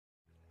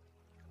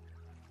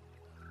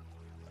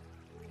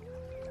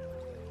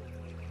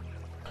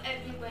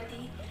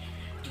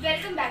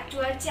Welcome back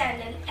to our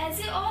channel.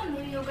 As you all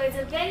know, yoga is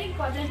a very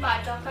important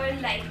part of our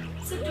life.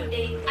 So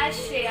today I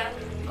Shreya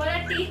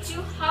gonna teach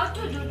you how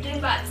to do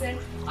Dimbasana,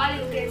 or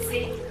you can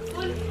say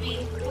full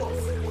wheel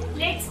pose.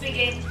 Let's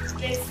begin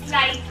with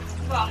slight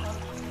warm up.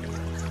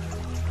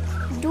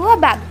 Do a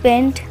back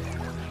bend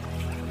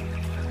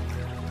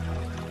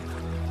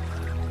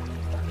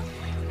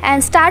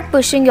and start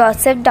pushing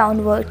yourself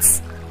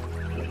downwards.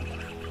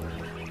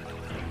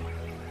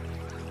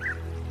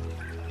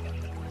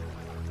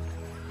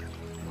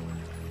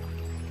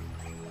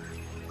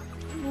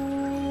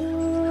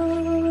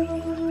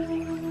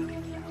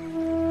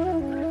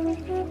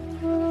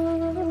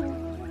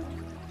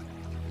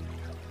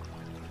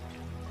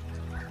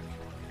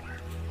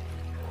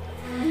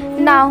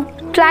 Now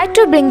try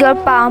to bring your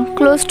palm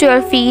close to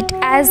your feet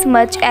as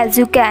much as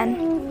you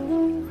can.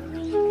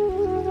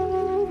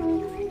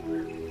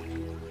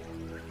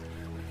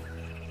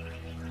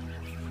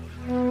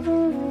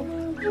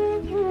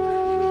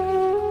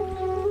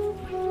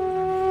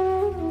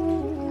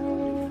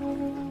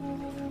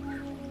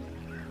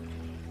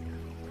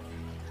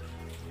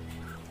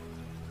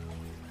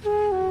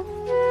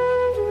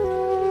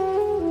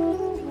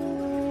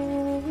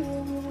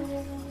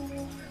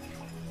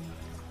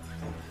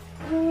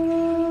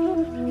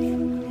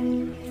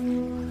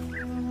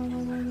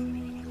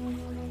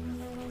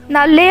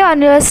 Now lay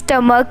on your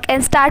stomach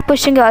and start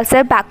pushing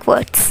yourself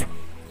backwards.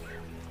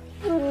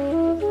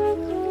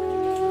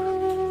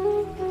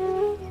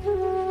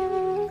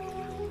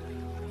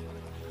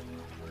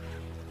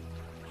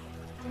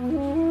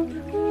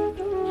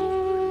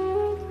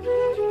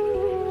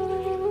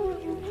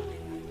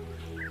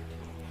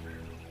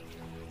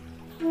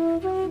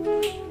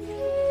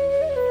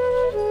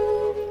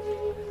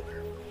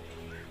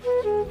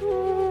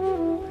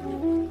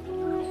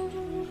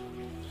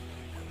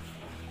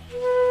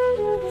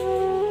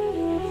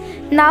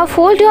 Now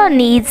fold your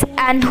knees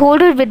and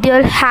hold it with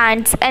your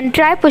hands and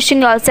try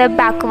pushing yourself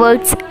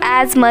backwards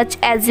as much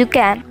as you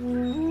can.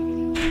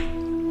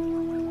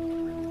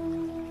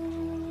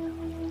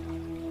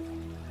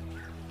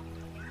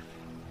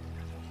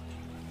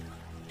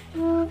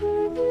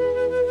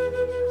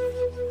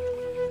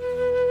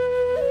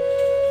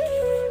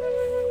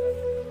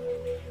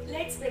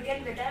 Let's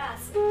begin with our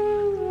asana.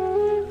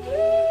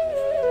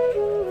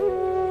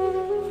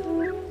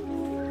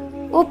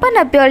 Open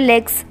up your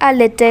legs a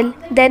little,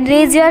 then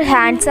raise your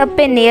hands up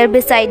in air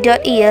beside your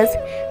ears.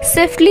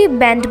 Swiftly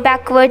bend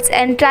backwards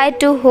and try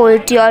to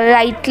hold your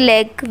right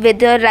leg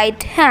with your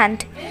right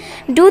hand.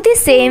 Do the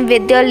same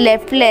with your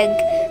left leg.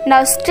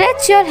 Now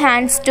stretch your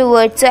hands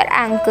towards your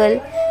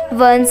ankle.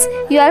 Once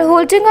you are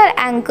holding your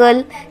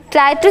ankle,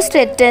 try to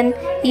straighten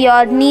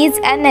your knees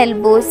and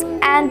elbows,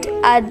 and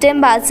our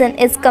Dimbasana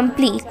is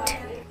complete.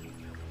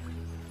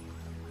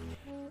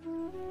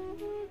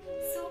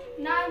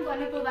 Now I'm going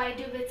to provide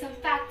you with some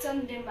facts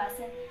on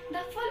Dimbasana.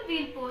 The full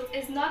wheel pose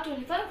is not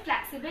only for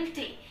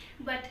flexibility,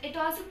 but it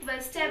also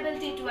provides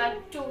stability to our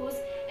toes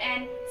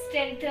and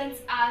strengthens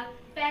our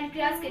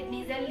pancreas,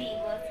 kidneys and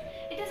livers.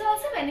 It is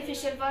also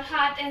beneficial for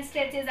heart and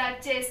stretches our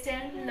chest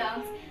and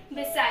lungs.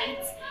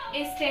 Besides,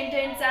 it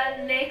strengthens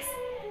our legs,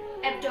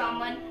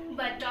 abdomen,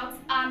 buttocks,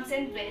 arms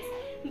and waist.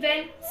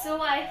 Well,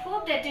 so I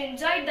hope that you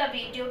enjoyed the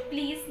video.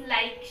 Please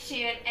like,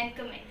 share and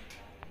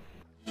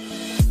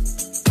comment.